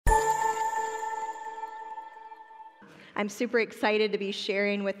I'm super excited to be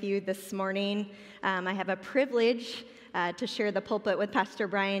sharing with you this morning. I have a privilege to share the pulpit with Pastor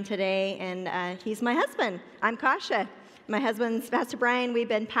Brian today, and he's my husband. I'm Kasha. My husband's Pastor Brian. We've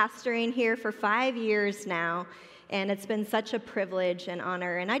been pastoring here for 5 years now, and it's been such a privilege and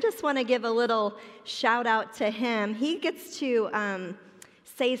honor. And I just want to give a little shout out to him. He gets to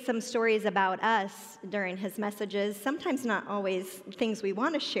say some stories about us during his messages, sometimes not always things we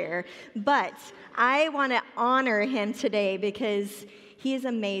want to share, but I want to honor him today because he is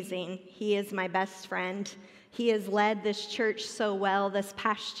amazing. He is my best friend. He has led this church so well this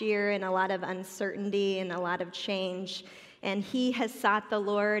past year in a lot of uncertainty and a lot of change, and he has sought the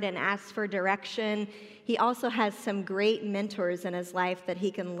Lord and asked for direction. He also has some great mentors in his life that he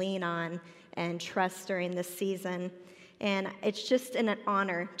can lean on and trust during this season. And it's just an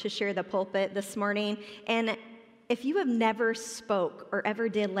honor to share the pulpit this morning. And if you have never spoke or ever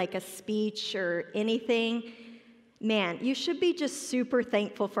did like a speech or anything, man, you should be just super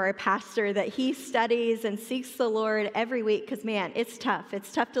thankful for our pastor that he studies and seeks the Lord every week because, man, it's tough.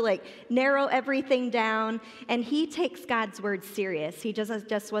 It's tough to like narrow everything down. And he takes God's word serious. He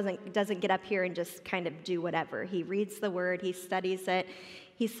doesn't get up here and just kind of do whatever. He reads the word. He studies it.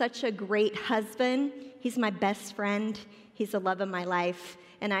 He's such a great husband. He's my best friend. He's the love of my life.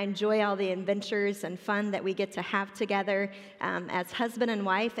 And I enjoy all the adventures and fun that we get to have together as husband and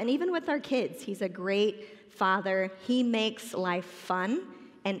wife. And even with our kids, he's a great father. He makes life fun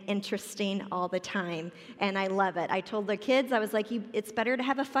and interesting all the time. And I love it. I told the kids, I was like, it's better to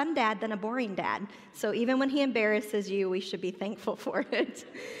have a fun dad than a boring dad. So even when he embarrasses you, we should be thankful for it.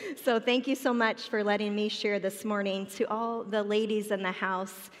 So thank you so much for letting me share this morning. To all the ladies in the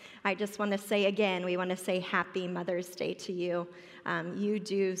house, I just want to say again, we want to say Happy Mother's Day to you. You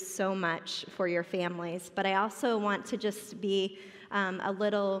do so much for your families. But I also want to just be a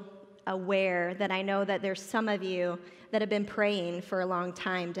little aware that I know that there's some of you that have been praying for a long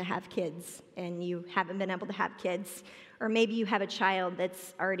time to have kids, and you haven't been able to have kids. Or maybe you have a child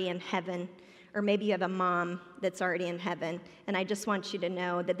that's already in heaven, or maybe you have a mom that's already in heaven. And I just want you to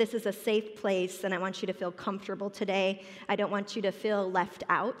know that this is a safe place, and I want you to feel comfortable today. I don't want you to feel left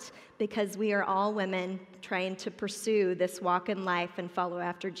out, because we are all women trying to pursue this walk in life and follow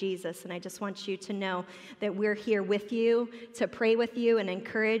after Jesus. And I just want you to know that we're here with you to pray with you and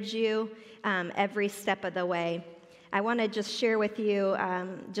encourage you every step of the way. I want to just share with you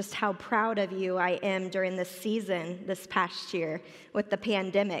just how proud of you I am during this season this past year with the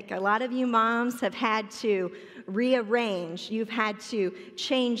pandemic. A lot of you moms have had to rearrange. You've had to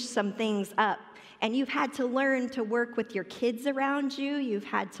change some things up. And you've had to learn to work with your kids around you. You've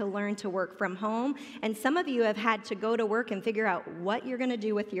had to learn to work from home. And some of you have had to go to work and figure out what you're going to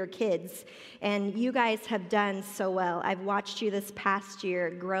do with your kids. And you guys have done so well. I've watched you this past year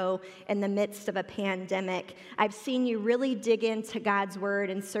grow in the midst of a pandemic. I've seen you really dig into God's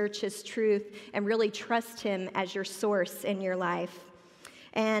word and search his truth and really trust him as your source in your life.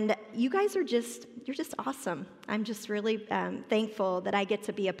 And you guys are you're just awesome. I'm just really thankful that I get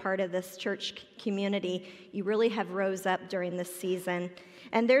to be a part of this church community. You really have rose up during this season.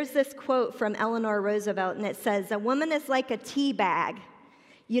 And there's this quote from Eleanor Roosevelt, and it says, "A woman is like a tea bag.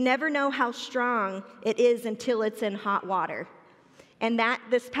 You never know how strong it is until it's in hot water." And that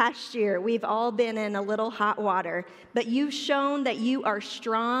this past year, we've all been in a little hot water, but you've shown that you are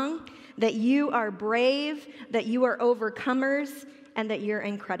strong, that you are brave, that you are overcomers, and that you're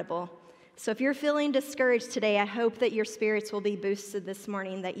incredible. So if you're feeling discouraged today, I hope that your spirits will be boosted this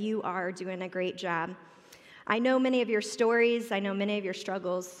morning, that you are doing a great job. I know many of your stories, I know many of your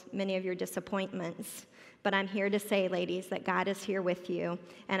struggles, many of your disappointments, but I'm here to say, ladies, that God is here with you,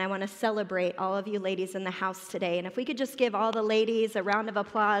 and I want to celebrate all of you ladies in the house today. And if we could just give all the ladies a round of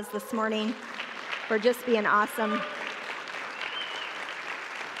applause this morning for just being awesome.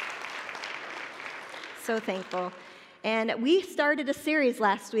 So thankful. And we started a series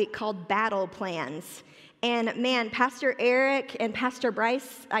last week called Battle Plans. And man, Pastor Eric and Pastor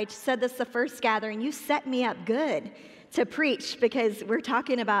Bryce, I said this the first gathering, you set me up good to preach because we're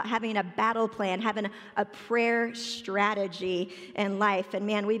talking about having a battle plan, having a prayer strategy in life. And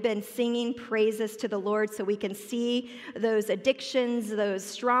man, we've been singing praises to the Lord so we can see those addictions, those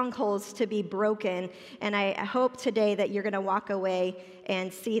strongholds to be broken. And I hope today that you're going to walk away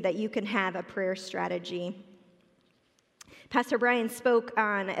and see that you can have a prayer strategy. Pastor Brian spoke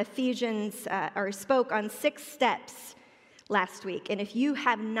on spoke on 6 steps last week. And if you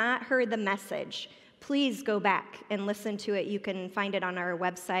have not heard the message, please go back and listen to it. You can find it on our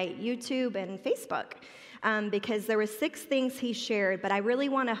website, YouTube, and Facebook. Because there were 6 things he shared, but I really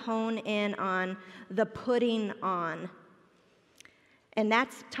want to hone in on the putting on. And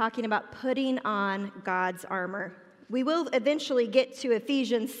that's talking about putting on God's armor. We will eventually get to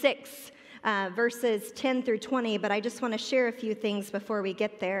Ephesians 6, verses 10 through 20, but I just want to share a few things before we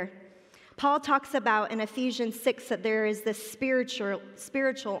get there. Paul talks about in Ephesians 6 that there is this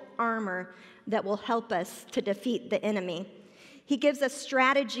spiritual armor that will help us to defeat the enemy. He gives us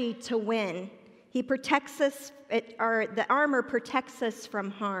strategy to win. He protects us, the armor protects us from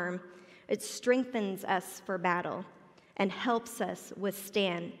harm. It strengthens us for battle and helps us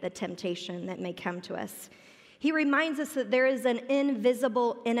withstand the temptation that may come to us. He reminds us that there is an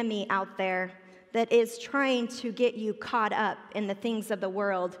invisible enemy out there that is trying to get you caught up in the things of the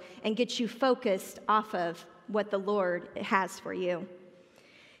world and get you focused off of what the Lord has for you.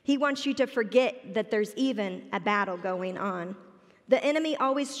 He wants you to forget that there's even a battle going on. The enemy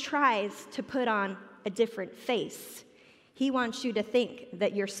always tries to put on a different face. He wants you to think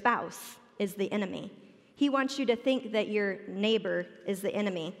that your spouse is the enemy. He wants you to think that your neighbor is the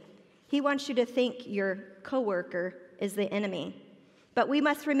enemy. He wants you to think your coworker is the enemy. But we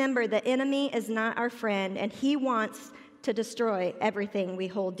must remember the enemy is not our friend, and he wants to destroy everything we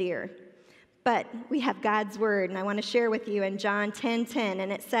hold dear. But we have God's word, and I want to share with you in John 10:10,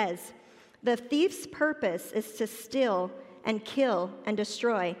 and it says, "The thief's purpose is to steal and kill and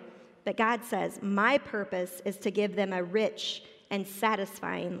destroy. But God says, my purpose is to give them a rich and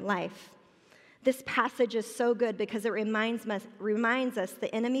satisfying life." This passage is so good because it reminds us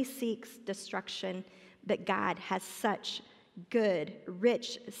the enemy seeks destruction, but God has such good,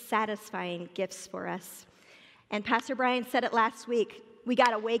 rich, satisfying gifts for us. And Pastor Brian said it last week, we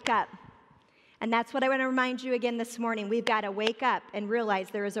got to wake up. And that's what I want to remind you again this morning. We've got to wake up and realize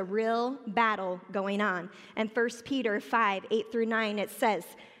there is a real battle going on. And 1 Peter 5:8-9, it says,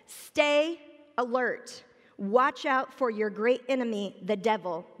 "Stay alert. Watch out for your great enemy, the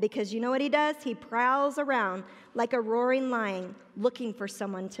devil, because you know what he does? He prowls around like a roaring lion looking for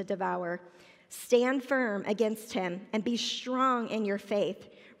someone to devour. Stand firm against him and be strong in your faith.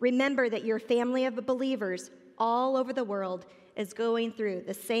 Remember that your family of believers all over the world is going through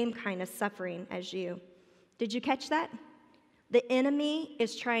the same kind of suffering as you." Did you catch that? The enemy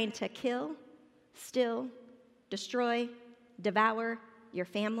is trying to kill, steal, destroy, devour your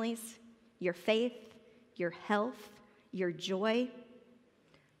families, your faith, your health, your joy,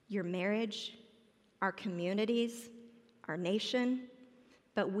 your marriage, our communities, our nation.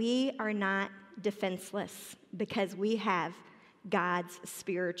 But we are not defenseless because we have God's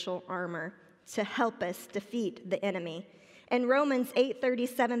spiritual armor to help us defeat the enemy. In Romans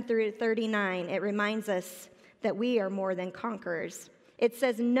 8:37-39, it reminds us that we are more than conquerors. It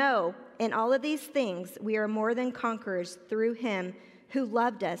says, "No, in all of these things we are more than conquerors through him who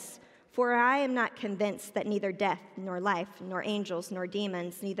loved us. For I am not convinced that neither death, nor life, nor angels, nor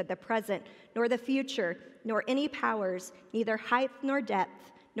demons, neither the present, nor the future, nor any powers, neither height nor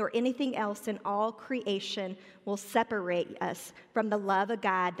depth, nor anything else in all creation will separate us from the love of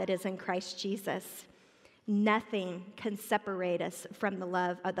God that is in Christ Jesus." Nothing can separate us from the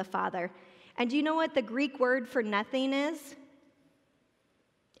love of the Father. And do you know what the Greek word for nothing is?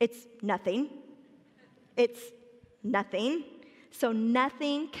 It's nothing. It's nothing. So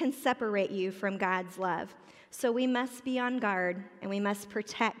nothing can separate you from God's love. So we must be on guard, and we must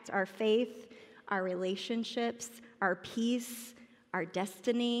protect our faith, our relationships, our peace, our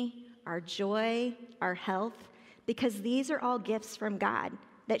destiny, our joy, our health, because these are all gifts from God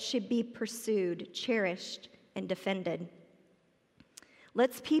that should be pursued, cherished, and defended.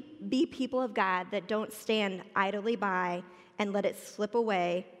 Let's be people of God that don't stand idly by and let it slip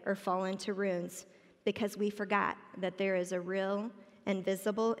away or fall into ruins, because we forgot that there is a real,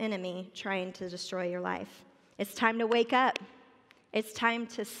 invisible enemy trying to destroy your life. It's time to wake up. It's time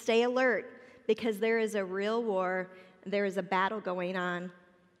to stay alert, because there is a real war. There is a battle going on,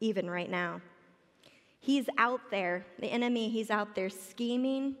 even right now. He's out there, the enemy, he's out there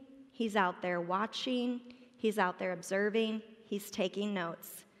scheming. He's out there watching. He's out there observing. He's taking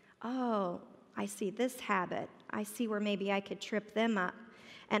notes. Oh, I see this habit. I see where maybe I could trip them up.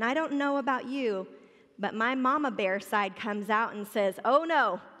 And I don't know about you, but my mama bear side comes out and says, "Oh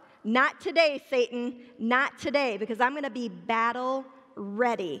no, not today, Satan, not today," because I'm going to be battle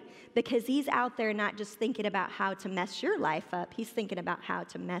ready, because he's out there not just thinking about how to mess your life up, he's thinking about how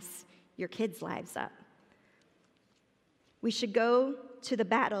to mess your kids' lives up. We should go to the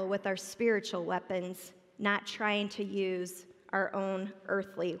battle with our spiritual weapons, not trying to use our own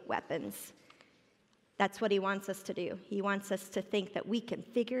earthly weapons. That's what he wants us to do. He wants us to think that we can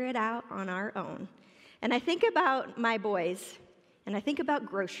figure it out on our own. And I think about my boys, and I think about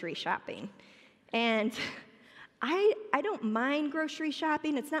grocery shopping. And I don't mind grocery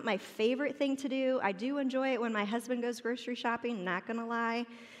shopping. It's not my favorite thing to do. I do enjoy it when my husband goes grocery shopping, not gonna lie.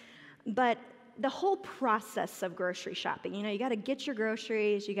 But the whole process of grocery shopping. You got to get your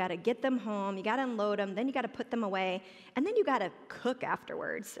groceries, you got to get them home, you got to unload them, then you got to put them away, and then you got to cook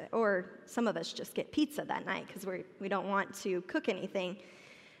afterwards. Or some of us just get pizza that night because we don't want to cook anything.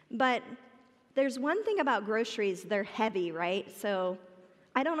 But there's one thing about groceries, they're heavy, right? So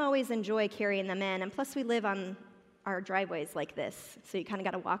I don't always enjoy carrying them in, and plus we live on our driveways like this, so you kind of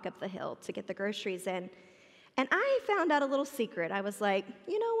got to walk up the hill to get the groceries in. And I found out a little secret. I was like,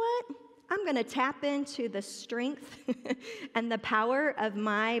 you know what? I'm going to tap into the strength and the power of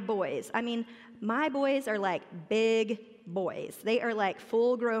my boys. I mean, my boys are like big boys. They are like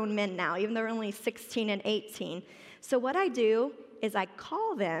full-grown men now, even though they're only 16 and 18. So what I do is I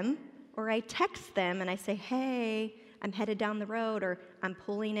call them or I text them and I say, hey, I'm headed down the road, or I'm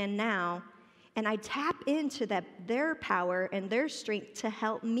pulling in now. And I tap into their power and their strength to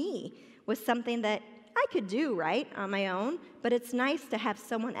help me with something that I could do, right, on my own, but it's nice to have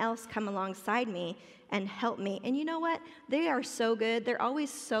someone else come alongside me and help me. And you know what? They are so good. They're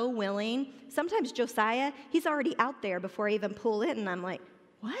always so willing. Sometimes Josiah, he's already out there before I even pull in, and I'm like,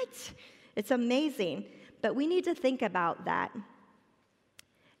 what? It's amazing. But we need to think about that.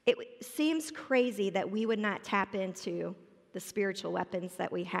 It seems crazy that we would not tap into the spiritual weapons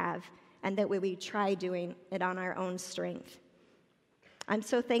that we have and that we try doing it on our own strength. I'm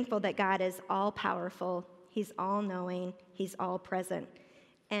so thankful that God is all-powerful, He's all-knowing, He's all-present,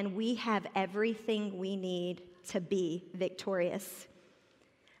 and we have everything we need to be victorious.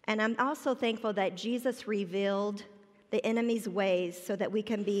 And I'm also thankful that Jesus revealed the enemy's ways so that we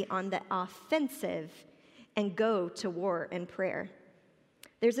can be on the offensive and go to war in prayer.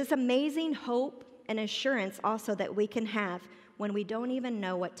 There's this amazing hope and assurance also that we can have when we don't even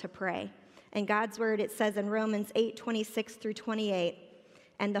know what to pray. In God's word, it says in Romans 8:26 through 28,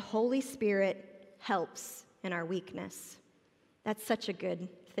 and the Holy Spirit helps in our weakness. That's such a good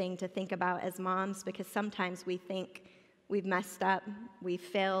thing to think about as moms, because sometimes we think we've messed up, we've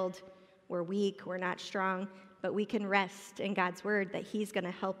failed, we're weak, we're not strong, but we can rest in God's word that He's going to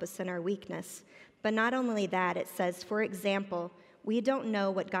help us in our weakness. But not only that, it says, for example, we don't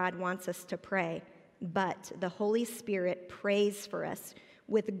know what God wants us to pray, but the Holy Spirit prays for us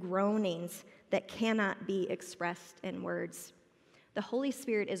with groanings that cannot be expressed in words. The Holy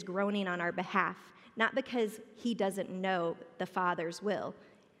Spirit is groaning on our behalf, not because He doesn't know the Father's will,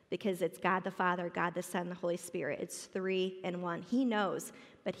 because it's God the Father, God the Son, the Holy Spirit. It's three in one. He knows,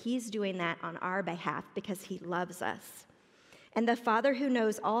 but He's doing that on our behalf because He loves us. And the Father who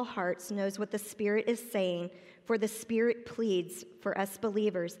knows all hearts knows what the Spirit is saying, for the Spirit pleads for us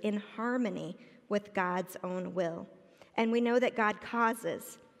believers in harmony with God's own will. And we know that God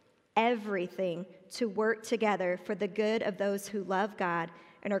causes everything to work together for the good of those who love God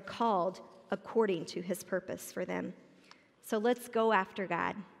and are called according to His purpose for them. So let's go after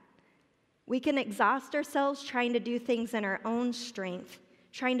God. We can exhaust ourselves trying to do things in our own strength,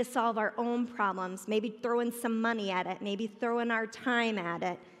 trying to solve our own problems, maybe throwing some money at it, maybe throwing our time at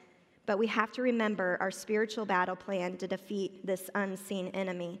it. But we have to remember our spiritual battle plan to defeat this unseen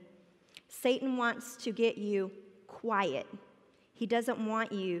enemy. Satan wants to get you quiet. He doesn't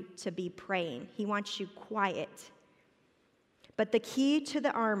want you to be praying. He wants you quiet. But there's a key to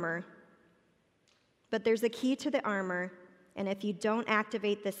the armor, and if you don't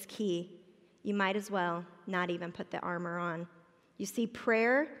activate this key, you might as well not even put the armor on. You see,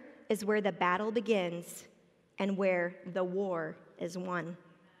 prayer is where the battle begins and where the war is won.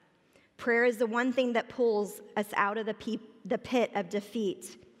 Prayer is the one thing that pulls us out of the pit of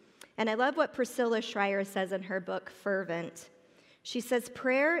defeat. And I love what Priscilla Shirer says in her book, Fervent. She says,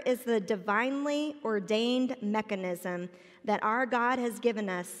 prayer is the divinely ordained mechanism that our God has given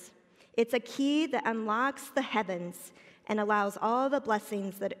us. It's a key that unlocks the heavens and allows all the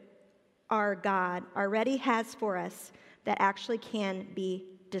blessings that our God already has for us that actually can be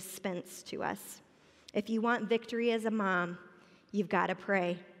dispensed to us. If you want victory as a mom, you've got to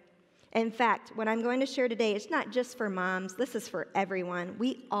pray. In fact, what I'm going to share today is not just for moms. This is for everyone.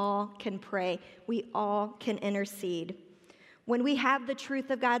 We all can pray. We all can intercede. When we have the truth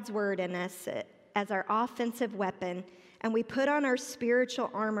of God's word in us as our offensive weapon, and we put on our spiritual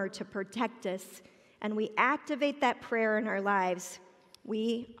armor to protect us, and we activate that prayer in our lives,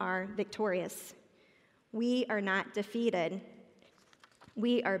 we are victorious. We are not defeated.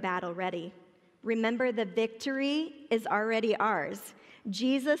 We are battle ready. Remember, the victory is already ours.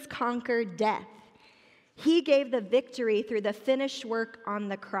 Jesus conquered death. He gave the victory through the finished work on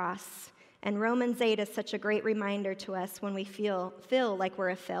the cross. And Romans 8 is such a great reminder to us when we feel like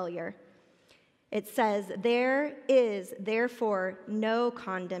we're a failure. It says, there is therefore no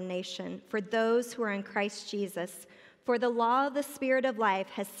condemnation for those who are in Christ Jesus, for the law of the Spirit of life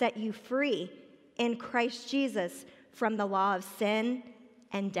has set you free in Christ Jesus from the law of sin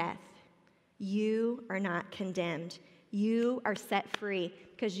and death. You are not condemned. You are set free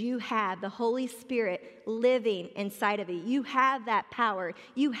because you have the Holy Spirit living inside of you. You have that power.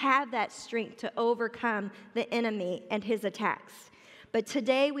 You have that strength to overcome the enemy and his attacks. But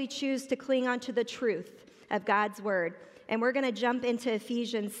today we choose to cling onto the truth of God's word. And we're going to jump into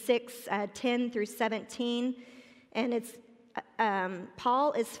Ephesians 6, 10 through 17. And it's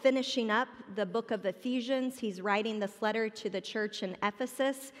Paul is finishing up the book of Ephesians. He's writing this letter to the church in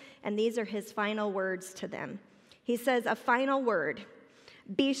Ephesus, and these are his final words to them. He says, a final word,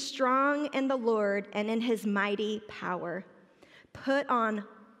 be strong in the Lord and in his mighty power. Put on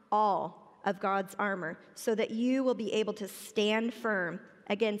all of God's armor so that you will be able to stand firm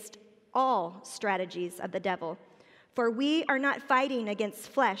against all strategies of the devil. For we are not fighting against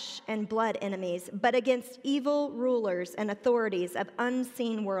flesh and blood enemies, but against evil rulers and authorities of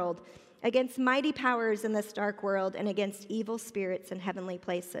unseen world, against mighty powers in this dark world, and against evil spirits in heavenly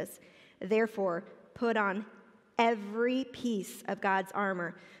places. Therefore, put on every piece of God's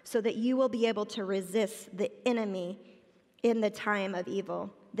armor so that you will be able to resist the enemy in the time of evil.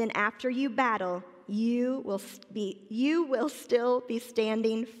 Then after you battle, you will still be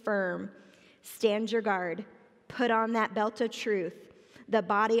standing firm. Stand your guard. Put on that belt of truth, the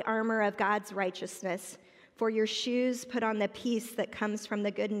body armor of God's righteousness. For your shoes, put on the peace that comes from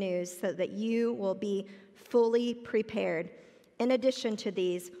the good news so that you will be fully prepared. In addition to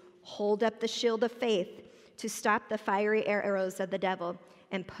these, hold up the shield of faith to stop the fiery arrows of the devil,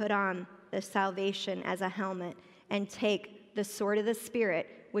 and put on the salvation as a helmet, and take the sword of the Spirit,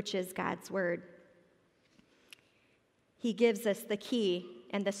 which is God's word. He gives us the key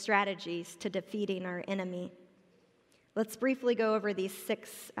and the strategies to defeating our enemy. Let's briefly go over these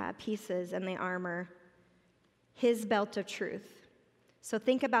 6 pieces in the armor. His belt of truth. So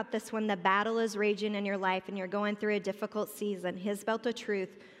think about this when the battle is raging in your life and you're going through a difficult season. His belt of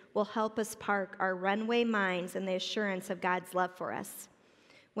truth will help us park our runaway minds in the assurance of God's love for us.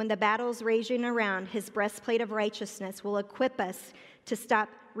 When the battle's raging around, his breastplate of righteousness will equip us to stop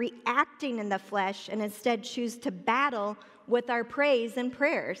reacting in the flesh and instead choose to battle with our praise and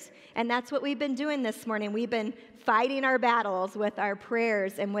prayers. And that's what we've been doing this morning. We've been fighting our battles with our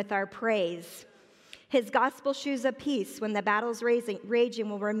prayers and with our praise. His gospel shoes of peace, when the battle's raging,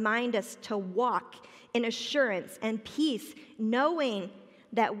 will remind us to walk in assurance and peace, knowing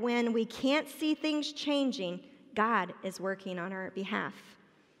that when we can't see things changing, God is working on our behalf.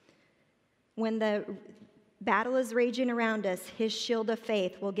 When the battle is raging around us, his shield of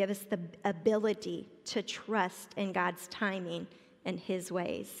faith will give us the ability to trust in God's timing and his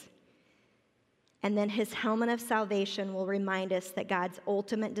ways. And then his helmet of salvation will remind us that God's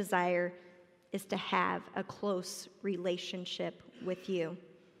ultimate desire is to have a close relationship with you.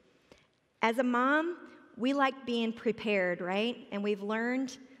 As a mom, we like being prepared, right? And we've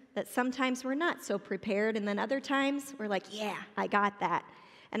learned that sometimes we're not so prepared, and then other times we're like, yeah, I got that.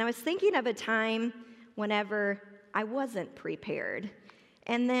 And I was thinking of a time whenever I wasn't prepared.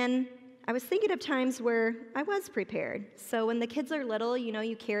 And then I was thinking of times where I was prepared. So when the kids are little,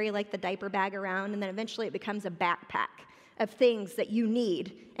 you carry like the diaper bag around, and then eventually it becomes a backpack of things that you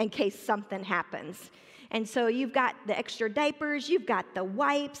need in case something happens. And so you've got the extra diapers, you've got the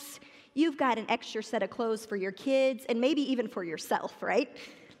wipes, you've got an extra set of clothes for your kids, and maybe even for yourself, right?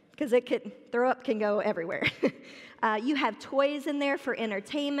 Because throw up can go everywhere. You have toys in there for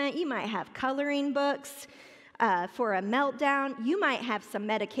entertainment. You might have coloring books for a meltdown. You might have some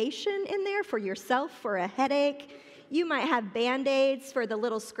medication in there for yourself for a headache. You might have Band-Aids for the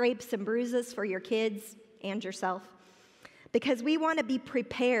little scrapes and bruises for your kids and yourself. Because we want to be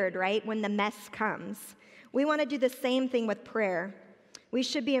prepared, right, when the mess comes. We want to do the same thing with prayer. We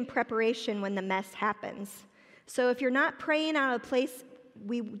should be in preparation when the mess happens. So if you're not praying out of a place,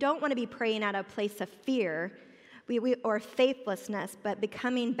 we don't want to be praying out of a place of fear or faithlessness, but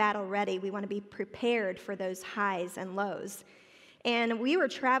becoming battle ready. We want to be prepared for those highs and lows. And we were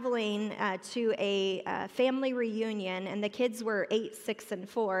traveling to a family reunion, and the kids were 8, 6, and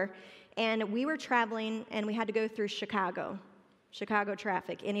 4. And we were traveling, and we had to go through Chicago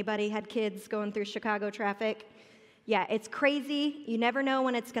traffic. Anybody had kids going through Chicago traffic? Yeah, it's crazy. You never know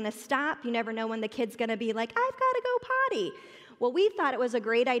when it's going to stop. You never know when the kid's going to be like, I've got to go potty. Well, we thought it was a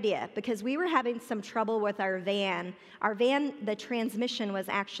great idea because we were having some trouble with our van. Our van, the transmission was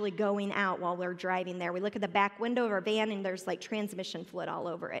actually going out while we were driving there. We look at the back window of our van, and there's like transmission fluid all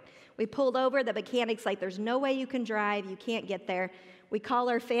over it. We pulled over. The mechanic's like, there's no way you can drive. You can't get there. We call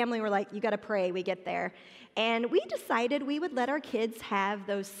our family. We're like, you got to pray. We get there. And we decided we would let our kids have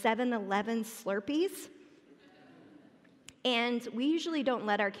those 7-Eleven Slurpees. And we usually don't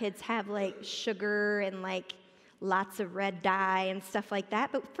let our kids have like sugar and like lots of red dye and stuff like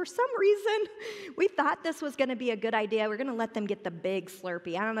that. But for some reason, we thought this was going to be a good idea. We're going to let them get the big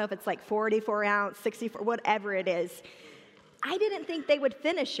Slurpee. I don't know if it's like 44 ounce, 64, whatever it is. I didn't think they would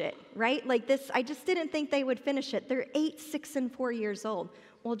finish it, right? Like this, I just didn't think they would finish it. They're 8, 6, and 4 years old.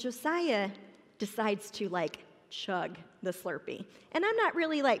 Well, Josiah decides to like chug the Slurpee. And I'm not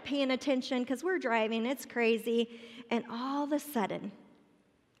really like paying attention because we're driving, it's crazy. And all of a sudden,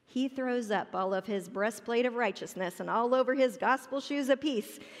 he throws up all of his breastplate of righteousness and all over his gospel shoes of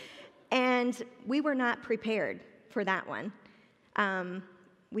peace. And we were not prepared for that one.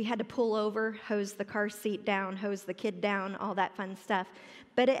 We had to pull over, hose the car seat down, hose the kid down, all that fun stuff.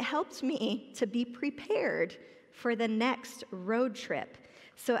 But it helped me to be prepared for the next road trip.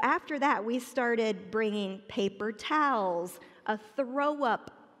 So after that, we started bringing paper towels, a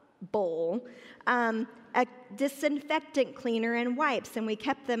throw-up bowl, a disinfectant cleaner, and wipes, and we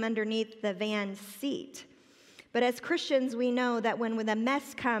kept them underneath the van seat. But as Christians, we know that when the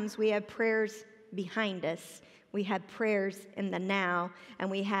mess comes, we have prayers behind us. We have prayers in the now, and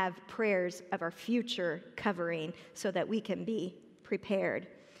we have prayers of our future covering so that we can be prepared.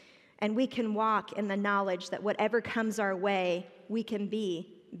 And we can walk in the knowledge that whatever comes our way, we can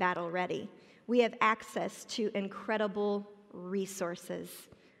be battle ready. We have access to incredible resources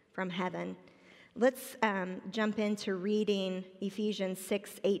from heaven. Let's jump into reading Ephesians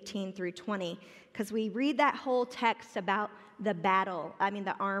 6:18 through 20, because we read that whole text about the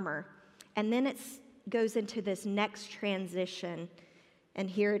armor, and then it goes into this next transition, and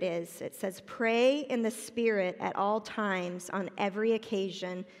here it is. It says, "Pray in the Spirit at all times, on every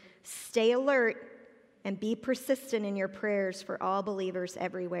occasion. Stay alert and be persistent in your prayers for all believers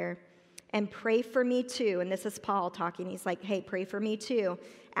everywhere. And pray for me too." And this is Paul talking. He's like, hey, pray for me too.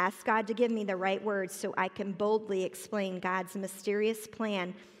 Ask God to give me the right words so I can boldly explain God's mysterious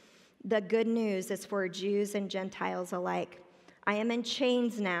plan. The good news is for Jews and Gentiles alike. I am in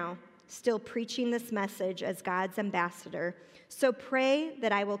chains now, still preaching this message as God's ambassador. So pray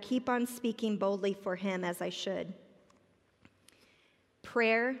that I will keep on speaking boldly for him as I should.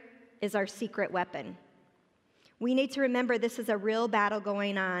 Prayer is our secret weapon. We need to remember this is a real battle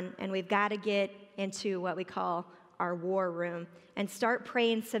going on, and we've got to get into what we call our war room and start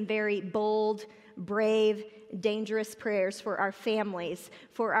praying some very bold, brave, dangerous prayers for our families,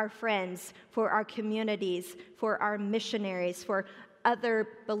 for our friends, for our communities, for our missionaries, for other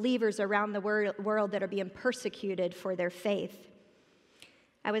believers around the world that are being persecuted for their faith.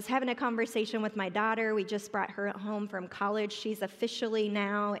 I was having a conversation with my daughter. We just brought her home from college. She's officially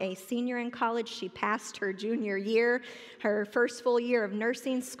now a senior in college. She passed her junior year, her first full year of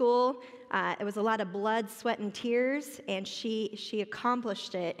nursing school. It was a lot of blood, sweat, and tears, and she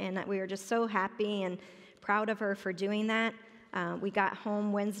accomplished it, and we were just so happy and proud of her for doing that. We got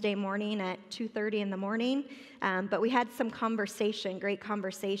home Wednesday morning at 2:30 in the morning, but we had some conversation, great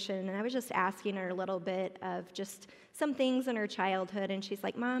conversation, and I was just asking her a little bit of just some things in her childhood, and she's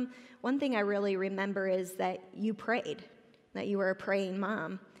like, Mom, one thing I really remember is that you prayed, that you were a praying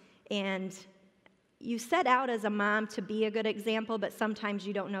mom, and you set out as a mom to be a good example, but sometimes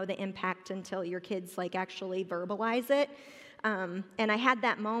you don't know the impact until your kids actually verbalize it. And I had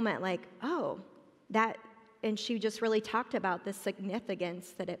that moment and she just really talked about the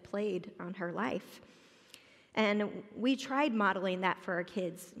significance that it played on her life. And we tried modeling that for our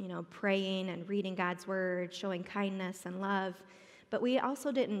kids, praying and reading God's word, showing kindness and love. But we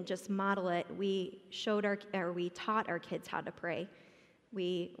also didn't just model it. We taught our kids how to pray.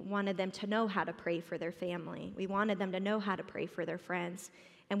 We wanted them to know how to pray for their family. We wanted them to know how to pray for their friends.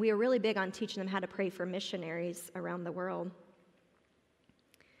 And we were really big on teaching them how to pray for missionaries around the world.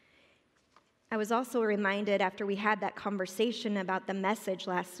 I was also reminded after we had that conversation about the message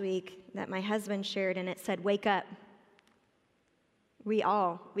last week that my husband shared, and it said, wake up. We've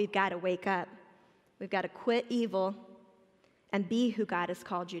got to wake up. We've got to quit evil and be who God has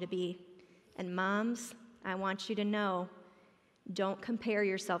called you to be. And moms, I want you to know, don't compare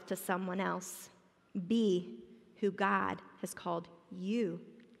yourself to someone else. Be who God has called you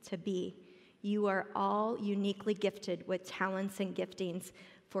to be. You are all uniquely gifted with talents and giftings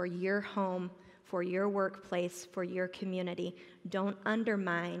for your home, for your workplace, for your community. Don't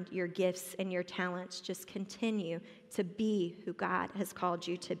undermine your gifts and your talents. Just continue to be who God has called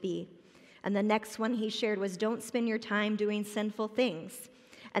you to be. And the next one he shared was, don't spend your time doing sinful things,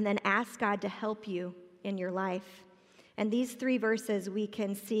 and then ask God to help you in your life. And these 3 verses, we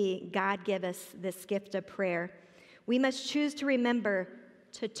can see God give us this gift of prayer. We must choose to remember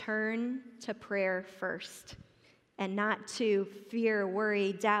to turn to prayer first. and not to fear,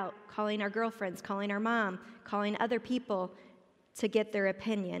 worry, doubt, calling our girlfriends, calling our mom, calling other people to get their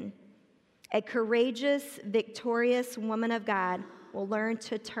opinion. A courageous, victorious woman of God will learn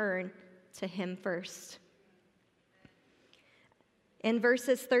to turn to him first. In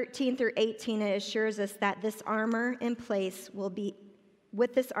verses 13 through 18, it assures us that this armor in place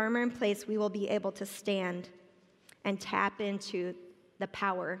with this armor in place, we will be able to stand and tap into the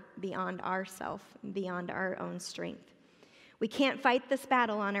power beyond ourself, beyond our own strength. We can't fight this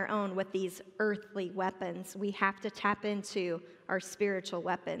battle on our own with these earthly weapons. We have to tap into our spiritual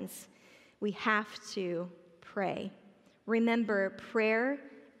weapons. We have to pray. Remember, prayer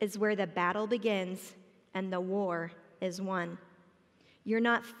is where the battle begins and the war is won. You're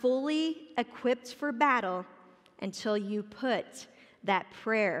not fully equipped for battle until you put that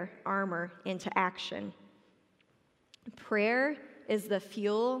prayer armor into action. Prayer is the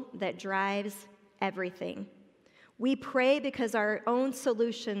fuel that drives everything. We pray because our own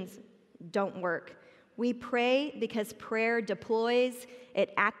solutions don't work. We pray because prayer deploys,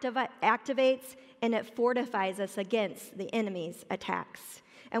 it activates, and it fortifies us against the enemy's attacks.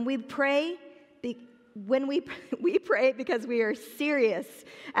 And we pray when we pray because we are serious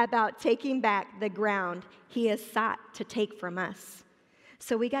about taking back the ground he has sought to take from us.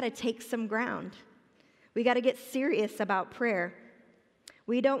 So we got to take some ground. We got to get serious about prayer.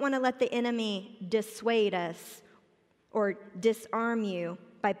 We don't want to let the enemy dissuade us or disarm you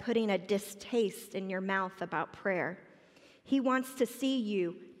by putting a distaste in your mouth about prayer. He wants to see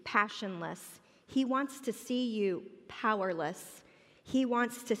you passionless. He wants to see you powerless. He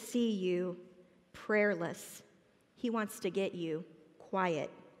wants to see you prayerless. He wants to get you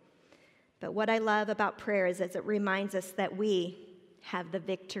quiet. But what I love about prayer is it reminds us that we have the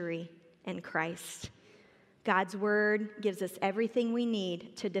victory in Christ. God's word gives us everything we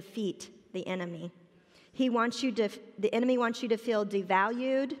need to defeat the enemy. The enemy wants you to feel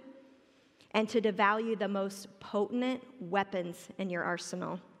devalued and to devalue the most potent weapons in your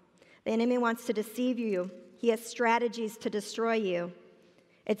arsenal. The enemy wants to deceive you. He has strategies to destroy you.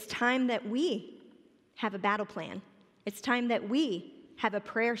 It's time that we have a battle plan. It's time that we have a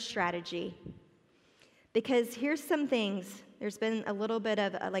prayer strategy. Because here's some things. There's been a little bit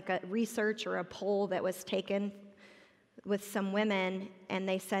of a research or a poll that was taken with some women, and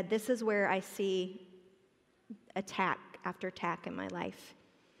they said, this is where I see attack after attack in my life.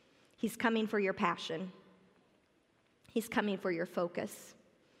 He's coming for your passion. He's coming for your focus.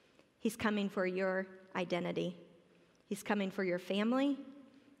 He's coming for your identity. He's coming for your family.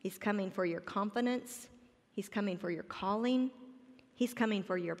 He's coming for your confidence. He's coming for your calling. He's coming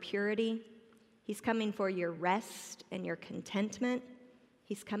for your purity. He's coming for your rest and your contentment.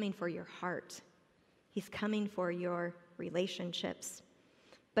 He's coming for your heart. He's coming for your relationships.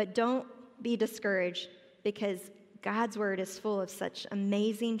 But don't be discouraged, because God's word is full of such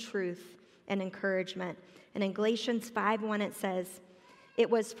amazing truth and encouragement. And in Galatians 5:1 it says, "It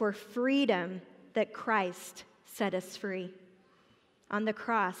was for freedom that Christ set us free." On the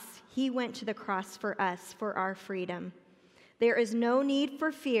cross, he went to the cross for us, for our freedom. There is no need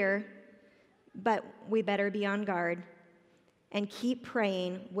for fear, but we better be on guard and keep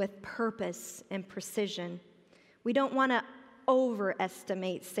praying with purpose and precision. We don't want to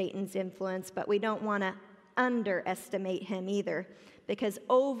overestimate Satan's influence, but we don't want to underestimate him either, because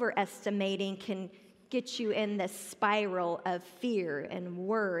overestimating can get you in this spiral of fear and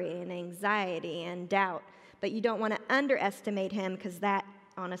worry and anxiety and doubt. But you don't want to underestimate him, because that,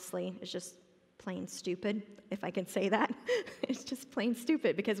 honestly, is just plain stupid, if I can say that. It's just plain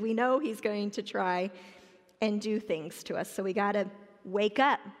stupid, because we know he's going to try and do things to us. So we got to wake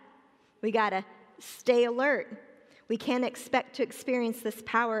up. We got to stay alert. We can't expect to experience this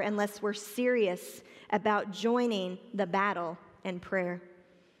power unless we're serious about joining the battle in prayer.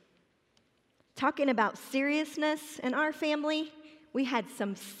 Talking about seriousness in our family, we had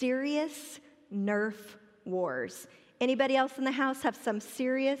some serious Nerf wars. Anybody else in the house have some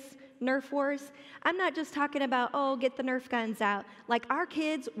serious Nerf wars? I'm not just talking about, get the Nerf guns out. Like, our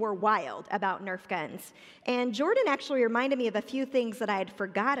kids were wild about Nerf guns. And Jordan actually reminded me of a few things that I had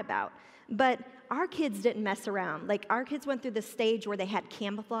forgot about. But our kids didn't mess around. Like, our kids went through the stage where they had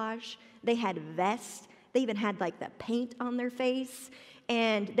camouflage, they had vests, they even had like the paint on their face,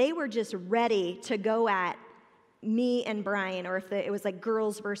 and they were just ready to go at me and Brian, or if it was like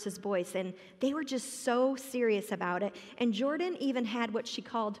girls versus boys, and they were just so serious about it. And Jordan even had what she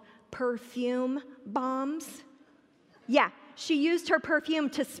called perfume bombs. Yeah, she used her perfume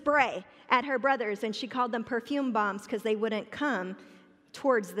to spray at her brothers, and she called them perfume bombs because they wouldn't come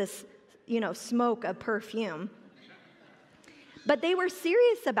towards this, smoke of perfume. But they were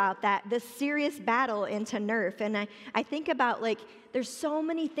serious about that, this serious battle into Nerf. And I think about, like, there's so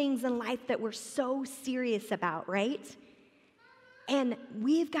many things in life that we're so serious about, right? And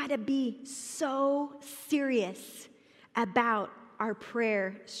we've got to be so serious about our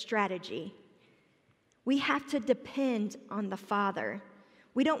prayer strategy. We have to depend on the Father.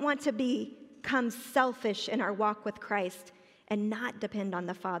 We don't want to become selfish in our walk with Christ and not depend on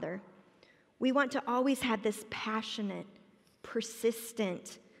the Father. We want to always have this passionate,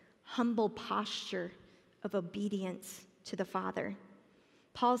 persistent, humble posture of obedience to the Father.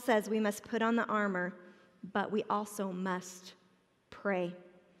 Paul says we must put on the armor, but we also must pray.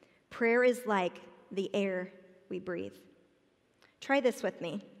 Prayer is like the air we breathe. Try this with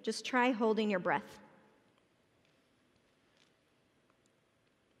me. Just try holding your breath.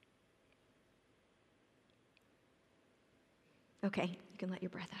 Okay, you can let your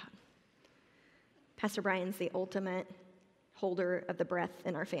breath out. Pastor Brian's the ultimate holder of the breath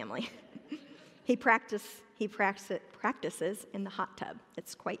in our family. He practices in the hot tub.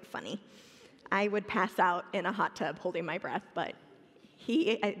 It's quite funny. I would pass out in a hot tub holding my breath, but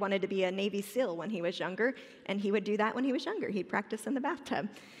I wanted to be a Navy SEAL when he was younger, and he would do that when he was younger. He'd practice in the bathtub.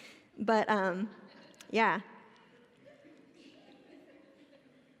 But, yeah.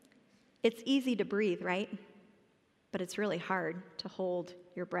 It's easy to breathe, right? But it's really hard to hold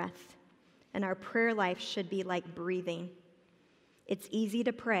your breath. And our prayer life should be like breathing. It's easy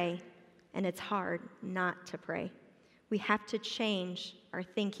to pray, and it's hard not to pray. We have to change our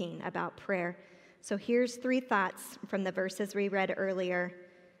thinking about prayer. So here's 3 thoughts from the verses we read earlier.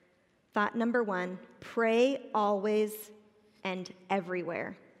 Thought number 1, pray always and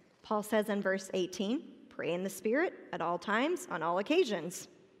everywhere. Paul says in verse 18, pray in the Spirit at all times, on all occasions.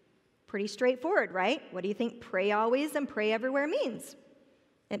 Pretty straightforward, right? What do you think pray always and pray everywhere means?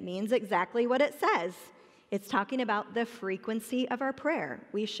 It means exactly what it says. It's talking about the frequency of our prayer.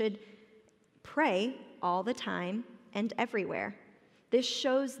 We should pray all the time and everywhere. This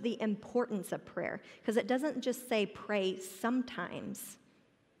shows the importance of prayer because it doesn't just say pray sometimes.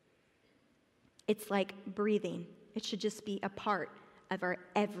 It's like breathing. It should just be a part of our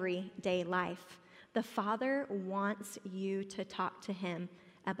everyday life. The Father wants you to talk to Him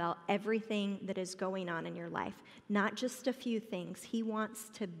about everything that is going on in your life, not just a few things. He wants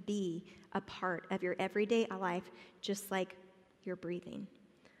to be a part of your everyday life, just like your breathing.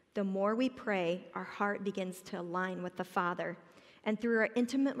 The more we pray, our heart begins to align with the Father. And through our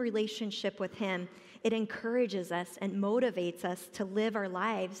intimate relationship with Him, it encourages us and motivates us to live our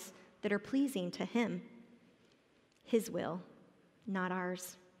lives that are pleasing to Him. His will, not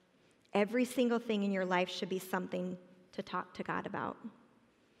ours. Every single thing in your life should be something to talk to God about.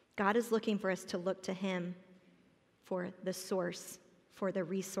 God is looking for us to look to Him for the source, for the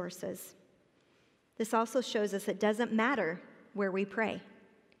resources. This also shows us it doesn't matter where we pray.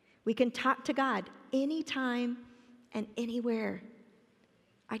 We can talk to God anytime and anywhere.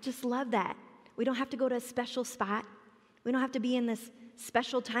 I just love that. We don't have to go to a special spot. We don't have to be in this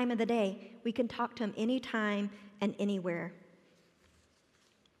special time of the day. We can talk to Him anytime and anywhere.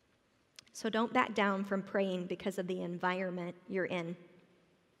 So don't back down from praying because of the environment you're in.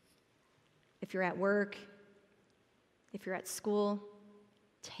 If you're at work, if you're at school,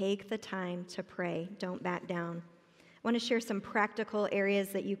 take the time to pray. Don't back down. I want to share some practical areas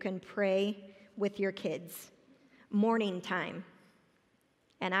that you can pray with your kids. Morning time.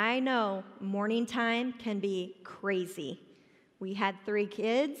 And I know morning time can be crazy. We had 3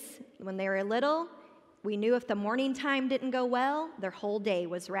 kids when they were little. We knew if the morning time didn't go well, their whole day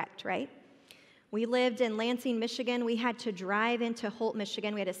was wrecked, right? We lived in Lansing, Michigan. We had to drive into Holt,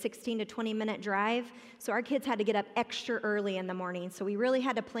 Michigan. We had a 16 to 20-minute drive. So our kids had to get up extra early in the morning. So we really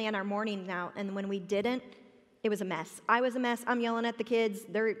had to plan our morning out. And when we didn't, it was a mess. I was a mess. I'm yelling at the kids.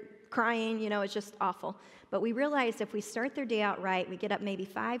 They're crying. It's just awful. But we realized if we start their day out right, we get up maybe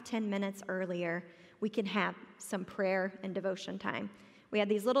 5-10 minutes earlier, we can have some prayer and devotion time. We had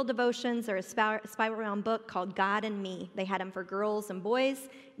these little devotions. There was a spiral-bound book called God and Me. They had them for girls and boys,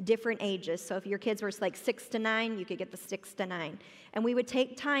 different ages. So if your kids were like 6 to 9, you could get the 6 to 9. And we would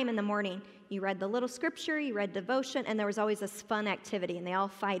take time in the morning. You read the little scripture, you read devotion, and there was always this fun activity, and they all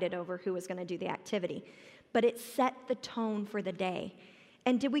fighted over who was going to do the activity. But it set the tone for the day.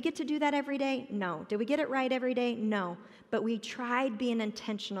 And did we get to do that every day? No. Did we get it right every day? No. But we tried being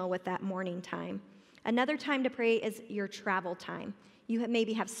intentional with that morning time. Another time to pray is your travel time. You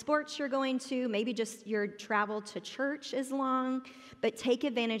maybe have sports you're going to, maybe just your travel to church is long, but take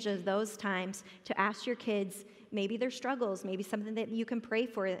advantage of those times to ask your kids, maybe their struggles, maybe something that you can pray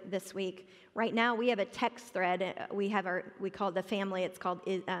for this week. Right now, we have a text thread. We call it the family. It's called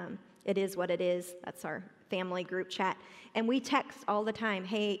It Is What It Is. That's our family group chat. And we text all the time,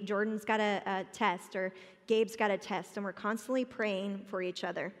 hey, Jordan's got a test, or Gabe's got a test, and we're constantly praying for each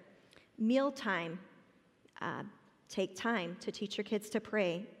other. Mealtime, take time to teach your kids to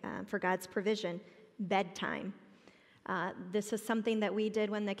pray for God's provision. Bedtime. This is something that we did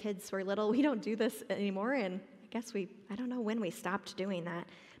when the kids were little. We don't do this anymore, and I don't know when we stopped doing that.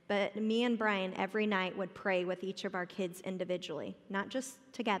 But me and Brian every night would pray with each of our kids individually, not just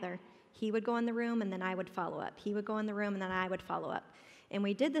together. He would go in the room, and then I would follow up. He would go in the room, and then I would follow up. And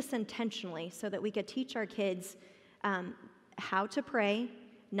we did this intentionally so that we could teach our kids how to pray,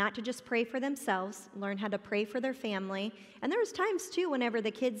 not to just pray for themselves, learn how to pray for their family. And there was times, too, whenever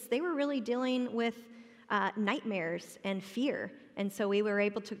the kids, they were really dealing with nightmares and fear. And so we were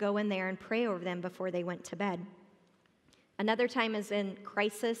able to go in there and pray over them before they went to bed. Another time is in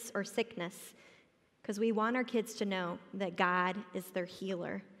crisis or sickness, because we want our kids to know that God is their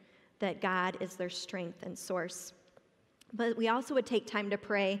healer, that God is their strength and source. But we also would take time to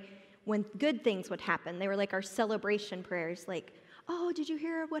pray when good things would happen. They were like our celebration prayers, like, oh, did you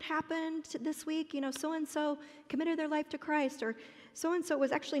hear what happened this week? You know, so-and-so committed their life to Christ, or so-and-so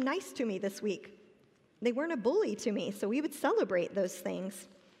was actually nice to me this week. They weren't a bully to me, so we would celebrate those things.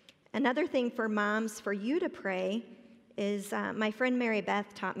 Another thing for moms, for you to pray, is my friend Mary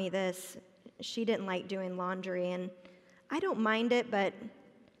Beth taught me this. She didn't like doing laundry, and I don't mind it, but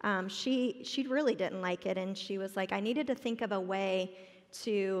she really didn't like it, and she was like, I needed to think of a way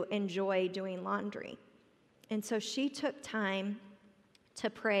to enjoy doing laundry. And so she took time to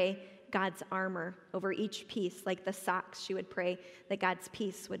pray God's armor over each piece, like the socks. She would pray that God's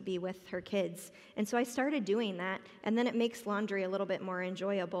peace would be with her kids. And so I started doing that, and then it makes laundry a little bit more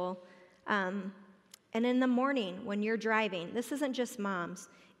enjoyable. And in the morning, when you're driving, this isn't just moms.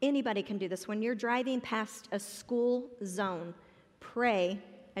 Anybody can do this. When you're driving past a school zone, pray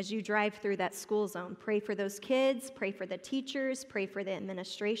as you drive through that school zone. Pray for those kids, pray for the teachers, pray for the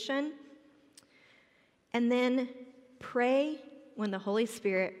administration. And then pray when the Holy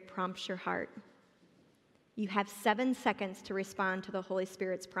Spirit prompts your heart. You have 7 seconds to respond to the Holy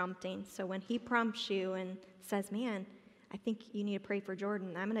Spirit's prompting. So when he prompts you and says, man, I think you need to pray for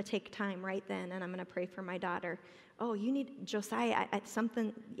Jordan, I'm going to take time right then, and I'm going to pray for my daughter. Oh, you need Josiah at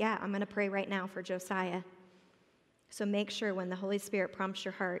something. Yeah, I'm going to pray right now for Josiah. So make sure when the Holy Spirit prompts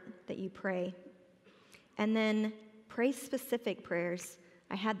your heart that you pray. And then pray specific prayers.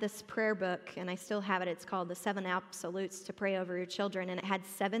 I had this prayer book, and I still have it. It's called The 7 Absolutes to Pray Over Your Children, and it had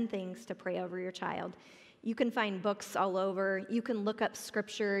 7 things to pray over your child. You can find books all over. You can look up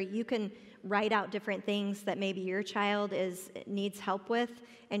scripture. You can write out different things that maybe your child needs help with,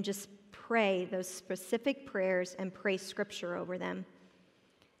 and just pray those specific prayers and pray scripture over them.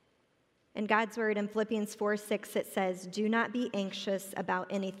 In God's word in Philippians 4:6, it says, do not be anxious about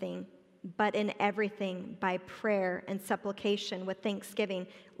anything, but in everything, by prayer and supplication with thanksgiving,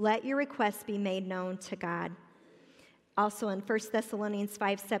 let your requests be made known to God. Also in 1 Thessalonians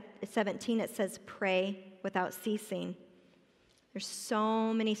 5:17, it says, pray without ceasing. There's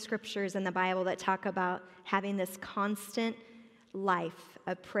so many scriptures in the Bible that talk about having this constant life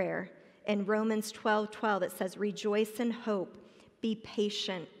of prayer. In Romans 12:12, it says, rejoice in hope, be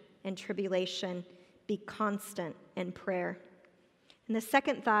patient in tribulation, be constant in prayer. And the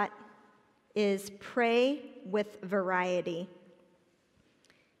second thought is pray with variety.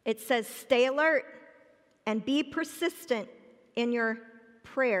 It says, stay alert and be persistent in your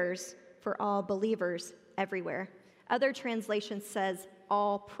prayers for all believers everywhere. Other translation says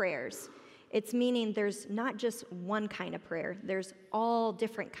all prayers. It's meaning there's not just one kind of prayer. There's all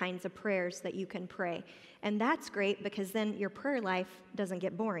different kinds of prayers that you can pray. And that's great because then your prayer life doesn't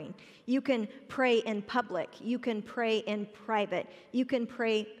get boring. You can pray in public. You can pray in private. You can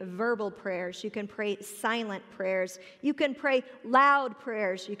pray verbal prayers. You can pray silent prayers. You can pray loud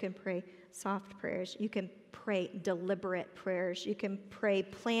prayers. You can pray soft prayers. You can pray deliberate prayers. You can pray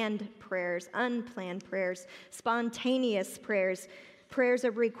planned prayers, unplanned prayers, spontaneous prayers, prayers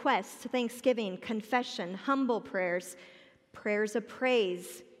of request, thanksgiving, confession, humble prayers, prayers of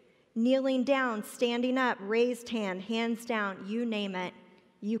praise, kneeling down, standing up, raised hand, hands down, you name it,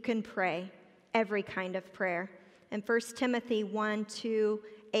 you can pray every kind of prayer. And 1 Timothy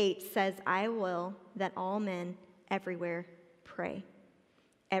 1:2-8 says, I will that all men everywhere pray.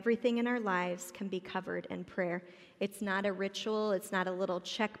 Everything in our lives can be covered in prayer. It's not a ritual. It's not a little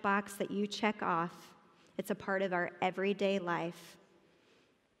checkbox that you check off. It's a part of our everyday life.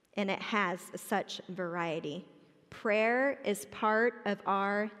 And it has such variety. Prayer is part of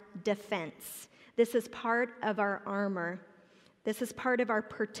our defense. This is part of our armor. This is part of our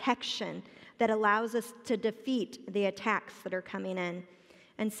protection that allows us to defeat the attacks that are coming in.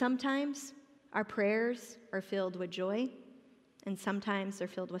 And sometimes our prayers are filled with joy, and sometimes they're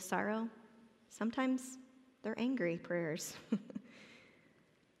filled with sorrow. Sometimes they're angry prayers.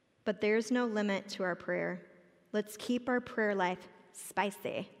 But there's no limit to our prayer. Let's keep our prayer life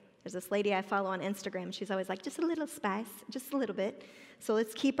spicy. There's this lady I follow on Instagram. She's always like, just a little spice, just a little bit. So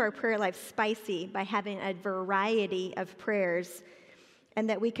let's keep our prayer life spicy by having a variety of prayers, and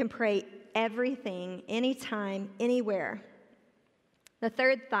that we can pray everything, anytime, anywhere. The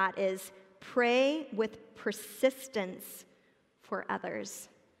third thought is pray with persistence for others.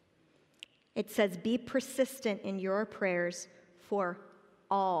 It says, be persistent in your prayers for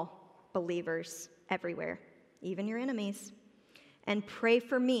all believers everywhere, even your enemies. And pray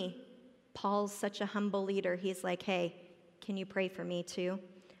for me. Paul's such a humble leader. He's like, hey, can you pray for me too?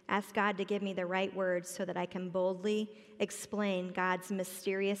 Ask God to give me the right words so that I can boldly explain God's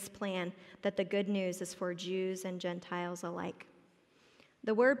mysterious plan that the good news is for Jews and Gentiles alike.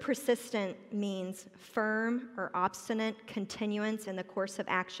 The word persistent means firm or obstinate continuance in the course of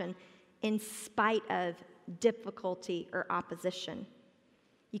action in spite of difficulty or opposition.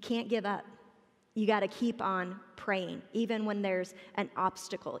 You can't give up. You got to keep on praying, even when there's an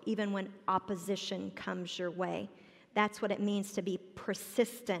obstacle, even when opposition comes your way. That's what it means to be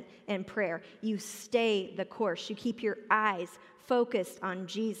persistent in prayer. You stay the course. You keep your eyes focused on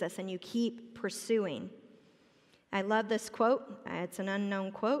Jesus, and you keep pursuing. I love this quote. It's an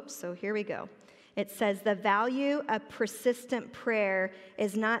unknown quote, so here we go. It says, the value of persistent prayer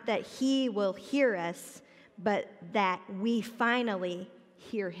is not that he will hear us, but that we finally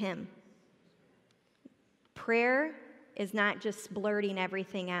hear him. Prayer is not just blurting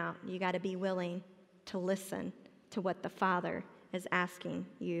everything out. You got to be willing to listen to what the Father is asking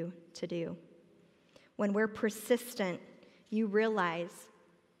you to do. When we're persistent, you realize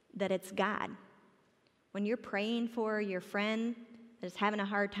that it's God. When you're praying for your friend that's having a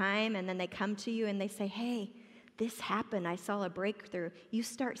hard time, and then they come to you and they say, hey, this happened, I saw a breakthrough. You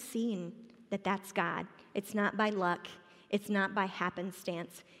start seeing that that's God. It's not by luck. It's not by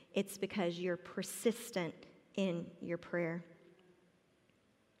happenstance. It's because you're persistent in your prayer.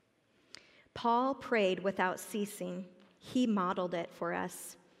 Paul prayed without ceasing. He modeled it for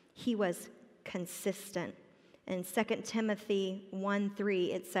us. He was consistent. In 2 Timothy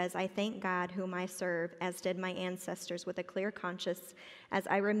 1:3, it says, I thank God whom I serve, as did my ancestors, with a clear conscience, as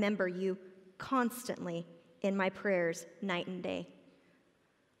I remember you constantly in my prayers night and day.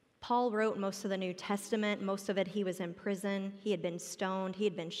 Paul wrote most of the New Testament. Most of it, he was in prison. He had been stoned. He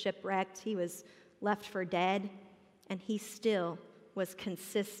had been shipwrecked. He was left for dead. And he still was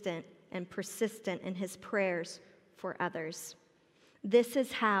consistent and persistent in his prayers for others. This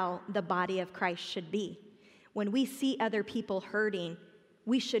is how the body of Christ should be. When we see other people hurting,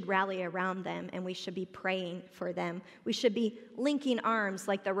 we should rally around them, and we should be praying for them. We should be linking arms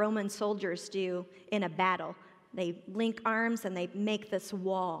like the Roman soldiers do in a battle. They link arms and they make this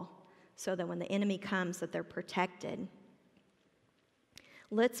wall so that when the enemy comes, that they're protected.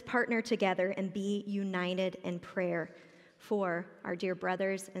 Let's partner together and be united in prayer for our dear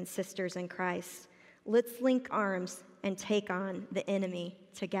brothers and sisters in Christ. Let's link arms and take on the enemy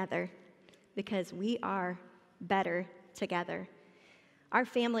together, because we are better together. Our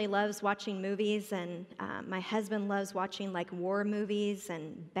family loves watching movies, and my husband loves watching like war movies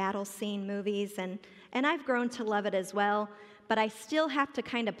and battle scene movies, and I've grown to love it as well, but I still have to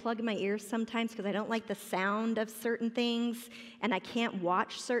kind of plug my ears sometimes because I don't like the sound of certain things, and I can't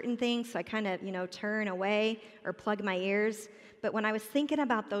watch certain things, so I kind of, turn away or plug my ears. But when I was thinking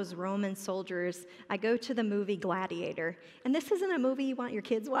about those Roman soldiers, I go to the movie Gladiator. And this isn't a movie you want your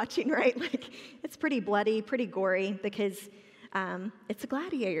kids watching, right? Like, it's pretty bloody, pretty gory, because it's the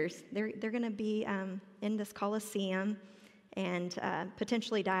gladiators. They're going to be in this Colosseum and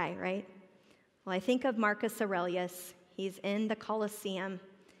potentially die, right? Well, I think of Marcus Aurelius. He's in the Colosseum,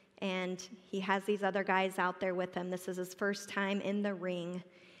 and he has these other guys out there with him. This is his first time in the ring,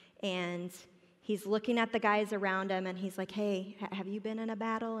 and he's looking at the guys around him, and he's like, hey, have you been in a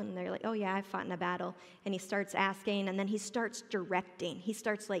battle? And they're like, oh, yeah, I fought in a battle. And he starts asking, and then he starts directing. He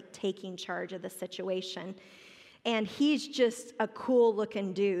starts, taking charge of the situation. And he's just a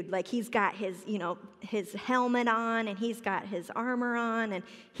cool-looking dude. Like, he's got his, his helmet on, and he's got his armor on, and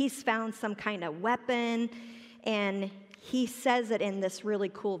he's found some kind of weapon. And he says it in this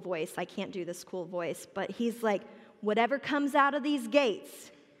really cool voice. I can't do this cool voice, but he's like, whatever comes out of these gates,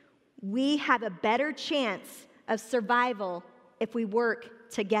 we have a better chance of survival if we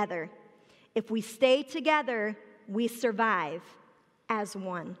work together. If we stay together, we survive as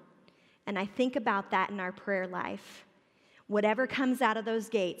one. And I think about that in our prayer life. Whatever comes out of those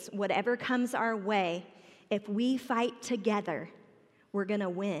gates, whatever comes our way, if we fight together, we're going to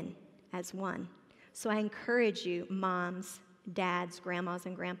win as one. So I encourage you, moms, dads, grandmas,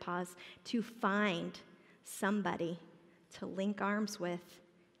 and grandpas, to find somebody to link arms with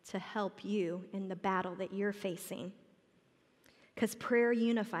to help you in the battle that you're facing. Because prayer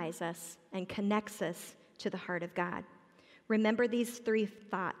unifies us and connects us to the heart of God. Remember these 3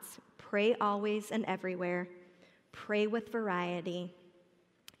 thoughts: pray always and everywhere, pray with variety,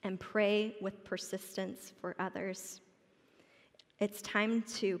 and pray with persistence for others. It's time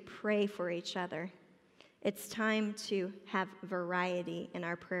to pray for each other. It's time to have variety in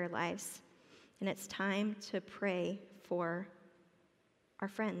our prayer lives. And it's time to pray for our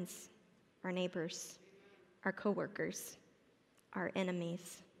friends, our neighbors, our coworkers, our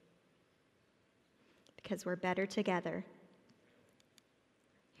enemies. Because we're better together.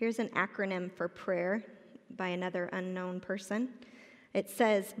 Here's an acronym for prayer by another unknown person. It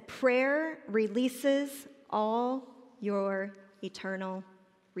says, prayer releases all your eternal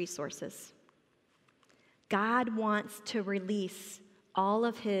resources. God wants to release all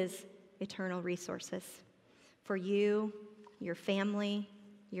of his eternal resources for you, your family,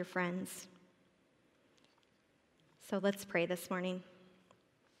 your friends. So let's pray this morning.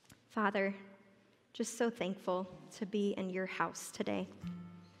 Father, just so thankful to be in your house today.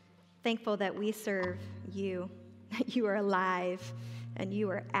 Thankful that we serve you, that you are alive and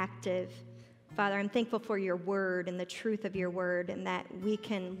you are active. Father, I'm thankful for your word and the truth of your word, and that we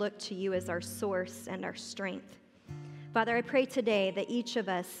can look to you as our source and our strength. Father, I pray today that each of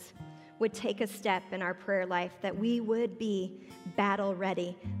us would take a step in our prayer life, that we would be battle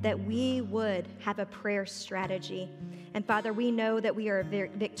ready, that we would have a prayer strategy. And Father, we know that we are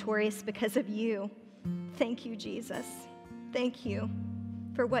victorious because of you. Thank you, Jesus. Thank you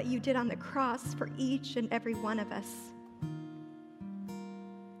for what you did on the cross for each and every one of us.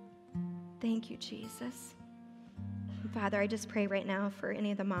 Thank you, Jesus. Father, I just pray right now for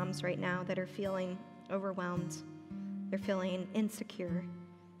any of the moms right now that are feeling overwhelmed. They're feeling insecure.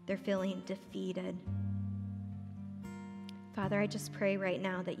 They're feeling defeated. Father, I just pray right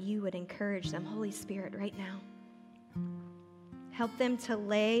now that you would encourage them, Holy Spirit, right now. Help them to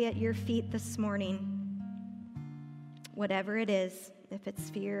lay at your feet this morning, whatever it is, if it's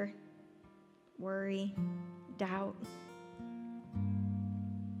fear, worry, doubt.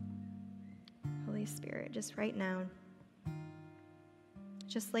 Holy Spirit, just right now,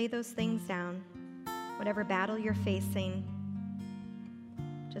 just lay those things down. Whatever battle you're facing,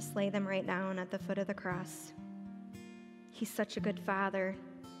 just lay them right down at the foot of the cross. He's such a good Father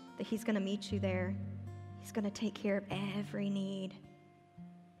that he's going to meet you there. He's going to take care of every need.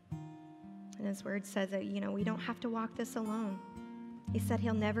 And his word says that, we don't have to walk this alone. He said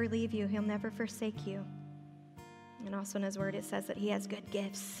he'll never leave you. He'll never forsake you. And also in his word, it says that he has good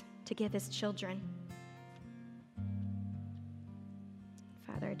gifts to give his children.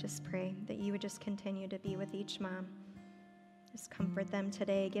 Father, I just pray that you would just continue to be with each mom. Just comfort them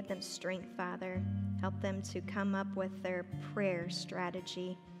today. Give them strength, Father. Help them to come up with their prayer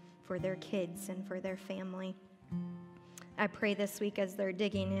strategy for their kids and for their family. I pray this week as they're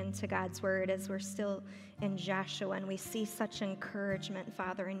digging into God's word, as we're still in Joshua, and we see such encouragement,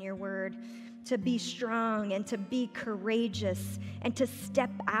 Father, in your word, to be strong and to be courageous and to step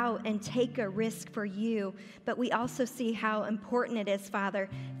out and take a risk for you. But we also see how important it is, Father,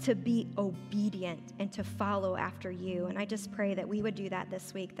 to be obedient and to follow after you. And I just pray that we would do that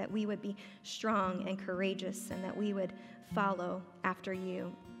this week, that we would be strong and courageous, and that we would follow after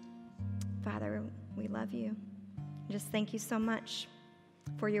you. Father, we love you. Just thank you so much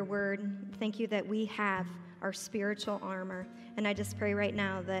for your word. Thank you that we have our spiritual armor. And I just pray right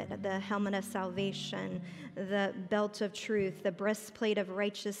now that the helmet of salvation, the belt of truth, the breastplate of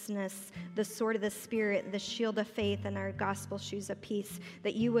righteousness, the sword of the Spirit, the shield of faith, and our gospel shoes of peace,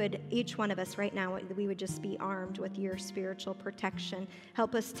 that you would, each one of us right now, we would just be armed with your spiritual protection.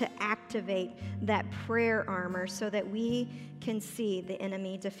 Help us to activate that prayer armor so that we can see the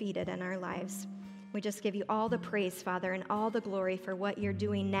enemy defeated in our lives. We just give you all the praise, Father, and all the glory for what you're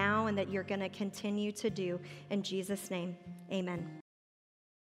doing now and that you're going to continue to do. In Jesus' name, amen.